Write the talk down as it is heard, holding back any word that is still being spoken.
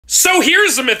So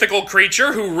here's a mythical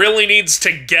creature who really needs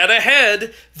to get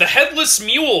ahead. The Headless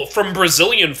Mule from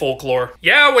Brazilian folklore.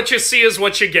 Yeah, what you see is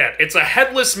what you get. It's a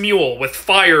headless mule with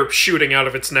fire shooting out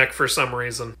of its neck for some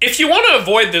reason. If you want to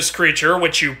avoid this creature,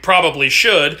 which you probably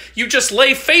should, you just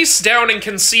lay face down and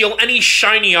conceal any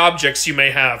shiny objects you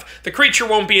may have. The creature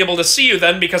won't be able to see you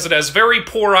then because it has very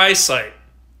poor eyesight.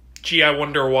 Gee, I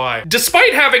wonder why.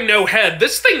 Despite having no head,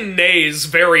 this thing neighs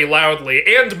very loudly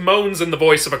and moans in the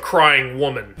voice of a crying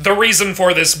woman. The reason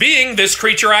for this being, this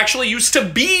creature actually used to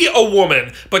be a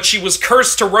woman, but she was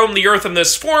cursed to roam the earth in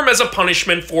this form as a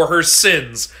punishment for her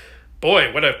sins.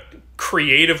 Boy, what a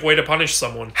creative way to punish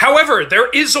someone. However, there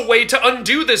is a way to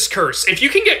undo this curse. If you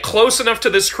can get close enough to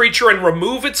this creature and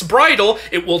remove its bridle,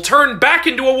 it will turn back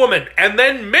into a woman and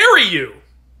then marry you.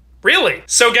 Really?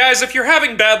 So guys, if you're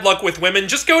having bad luck with women,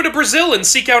 just go to Brazil and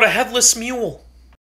seek out a headless mule.